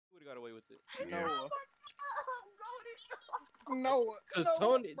got away with it. Yeah. Noah. Noah. Cause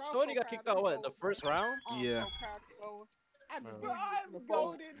Tony got kicked out what the first round? I'm Yeah. so proud of you, Noah. I just Bro. knew you was gonna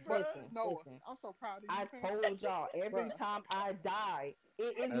fuck with. But Noah, I'm so proud of you, I fam. told y'all every Bruh. time I die,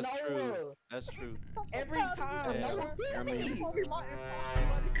 it is That's true. Noah. That's true. I'm so Every proud of you, time Damn. Noah bruh. I kill mean, You me. gonna be my imposter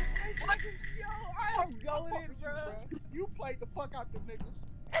buddy for life, nigga. Yo, I am I fuck goaded, with you, bro. bruh. You played the fuck out them niggas.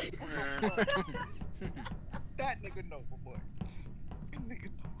 I'm so proud. That nigga Noah, boy. That nigga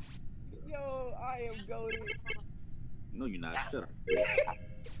Noah. Yo, I am goaded. No, you're not. Shut up.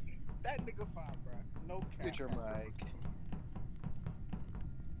 That nigga fine, bruh. No cap. Get your mic.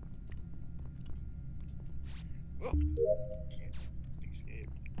 Oh, shit. Nigga scared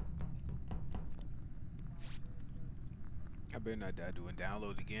me. I better not die doing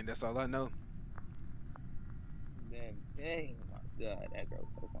download again. That's all I know. Man, dang, my God, that girl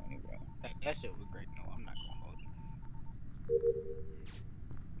was so funny, bro. That shit was great. No, I'm not gonna hold it.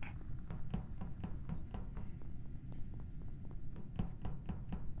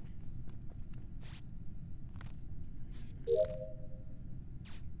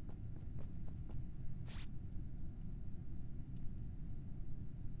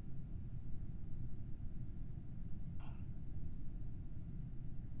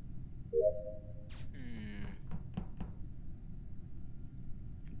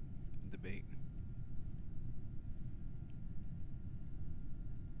 Debate.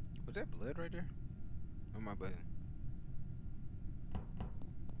 Was that blood right there? On my button.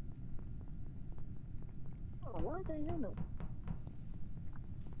 Oh, why they in them?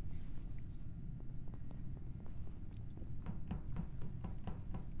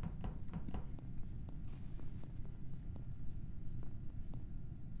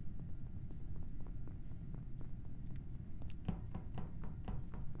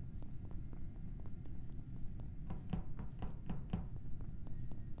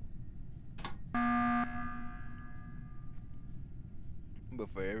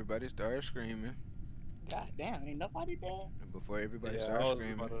 Before everybody started screaming. God damn, ain't nobody dead. Before everybody Yeah, I started was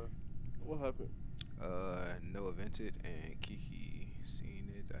screaming. about to. What happened? Noah vented and Kiki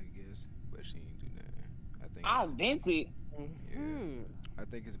seen it, I guess, but she ain't do nothing. I think I it's, vented. yeah. I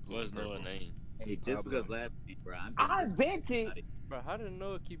think it's blue What's and Noah's purple. name? Hey, just Pablo. because last week, bro, I'm doing I this. vented. Bro, how did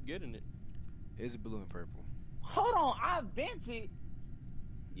Noah keep getting it? It's blue and purple. Hold on, I vented.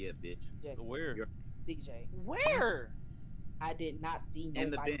 Yeah, bitch. Jackie, Where? You're CJ. Where? I did not see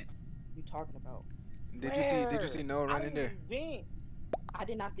in the nobody. vent. You talking about? Did you see Noah I run in there? didn't vent. I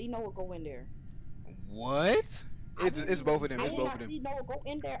did not see Noah go in there. What? I didn't It's both of even them. I It's did vent. both of not them. see Noah go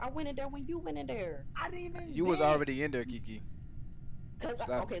in there. I went in there when you went in there. I didn't even You was vent. already in there, Kiki. Cause Stop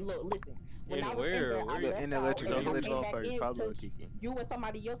it. okay, look, listen. When In I was in where? there, I Where? Look, left in the out electrical. So and In the I who's came going electrical. back first, in Pablo or because Kiki? you and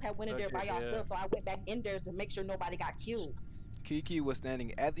somebody else had went in there by Okay, yeah. yourself. So I went back in there to make sure nobody got killed. Kiki was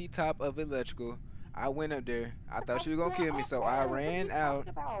standing at the top of electrical. I went up there. I thought I she was gonna went kill me, up so I there. What are you ran talking out.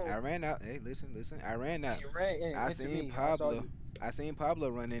 about? I ran out. Hey, listen. I ran out. You ran I into seen me. I saw Pablo. you. I seen Pablo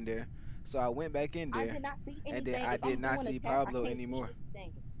run in there. So I went back in I there, did not see and then anything. I If did I'm not doing a see test, I Pablo can't see anymore.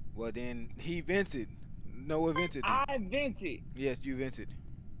 anything. Well, then he vented. Noah vented then. I vented. Yes, you vented.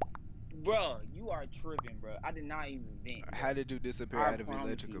 Bro, you are tripping, bro. I did not even vent, How bro. did you disappear I out of promise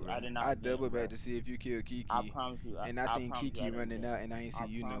electrical, you, I bro? did I not vent, doubled back bro. to see if you killed I Kiki, promise you, and I I seen promise you, I Kiki didn't running vent. out, and I ain't see I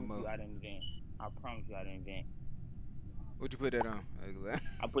you no promise you, more. I didn't vent. I promise you, I didn't vent. What you put that on?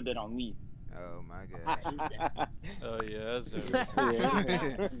 I put that on me. Oh my gosh. Oh yeah, that's him. Yes.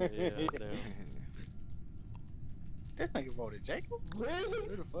 Yeah. Yeah, that's him. This nigga voted Jacob. Really?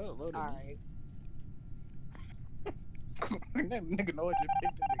 Who the fuck voted All me? right. That nigga Noah just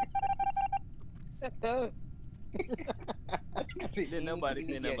picked the nigga. Said, Didn't "Eeny, nobody meeny,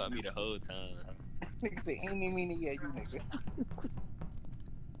 say nothing yeah, about me you." the whole time. Nigga said, "Eeny, meeny, yeah, you nigga."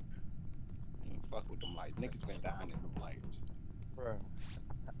 Ain't fuck with them lights. Niggas been dying in them lights. Bro,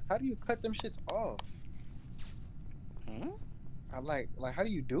 how do you cut them shits off? Hmm? I like how do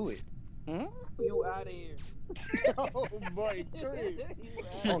you do it? Hmm? You out of here. Oh boy, Chris. You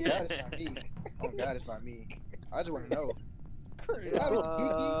out Oh of God, it's not me. Oh God, it's not me. I just want to know. Chris. It's obviously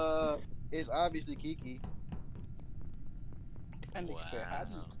Kiki. here. It's obviously Kiki. That nigga said, "How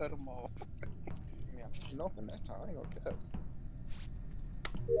do you Wow. cut them off?" I mean, I don't know from that time. I ain't gonna cap.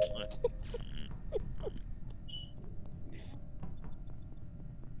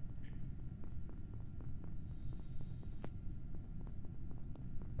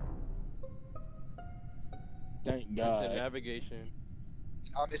 Thank It's in God. navigation.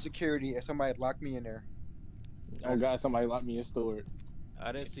 I'm in security and somebody locked me in there. Oh God, somebody locked me in storage.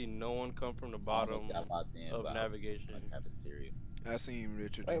 I didn't see no one come from the I almost got bottom locked in, of but I was in the navigation. cafeteria. I seen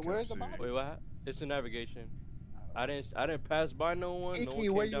Richard Wait, in where's the cafeteria. bottom? Wait, what? It's in navigation. I didn't pass by no one. No Kiki,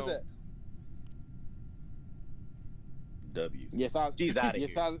 one where came you was down. at? W. Yes, I. She's out of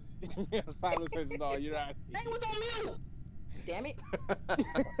Yes, here. I. Silence says no. You're out. They was on mute. Damn it.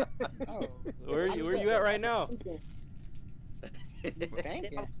 Oh, Where you at right now?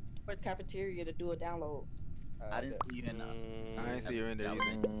 thank you. For the cafeteria to do a download. I didn't see you in I ain't see her in there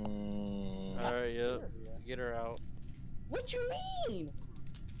either. All right, yep. Get her out. What you mean?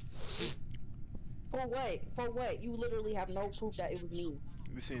 For what? For what? You literally have no proof that it was me.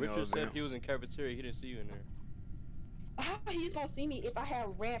 We seen Richard those said them. he was in cafeteria. He didn't see you in there. How he's gonna see me if I had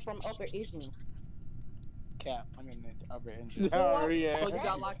ran from upper engine? Cap. I'm in the upper engine. Oh yeah. Oh, you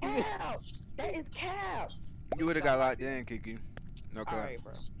got locked in. Cap. That is cap. You would have got locked in, Kiki. No cap. Alright,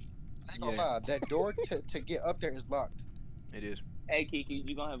 bro. I ain't gonna lie, that door to get up there is locked. It is. Hey, Kiki,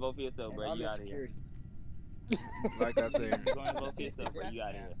 you gonna have vote for yourself, And bro. I'm You in out of here. security. Like I said. You gonna have vote for yourself, bro. That's You out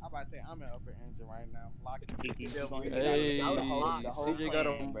of here. cap. I'm about to say I'm in upper engine right now. Locked in. Kiki, you gonna Hey, the whole CJ got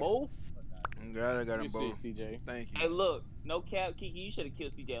plan, them bro. both. God, I got them You both. see, CJ. Thank Hey, you. look, no cap, Kiki. You should have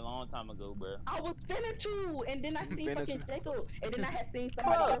killed CJ a long time ago, bro. I was finna to, and then I seen Finna fucking to. Jacob, and then I had seen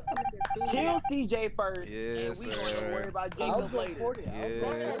somebody else come in there too. Kill CJ first, Yes, and we gonna sir. worry about I was Jacob gonna later. report it. I was Yes,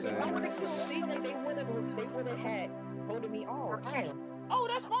 gonna If report I sir. would have killed CJ, they would have had voted me off. Oh,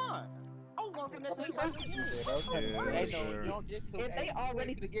 that's fine. I was gonna finish this first. it. Okay. Yes, Hey, no, sir. you don't get to. If they hey, you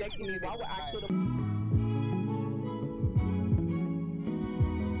already ain't gonna get suspected to me, it why if would you I hide. kill them?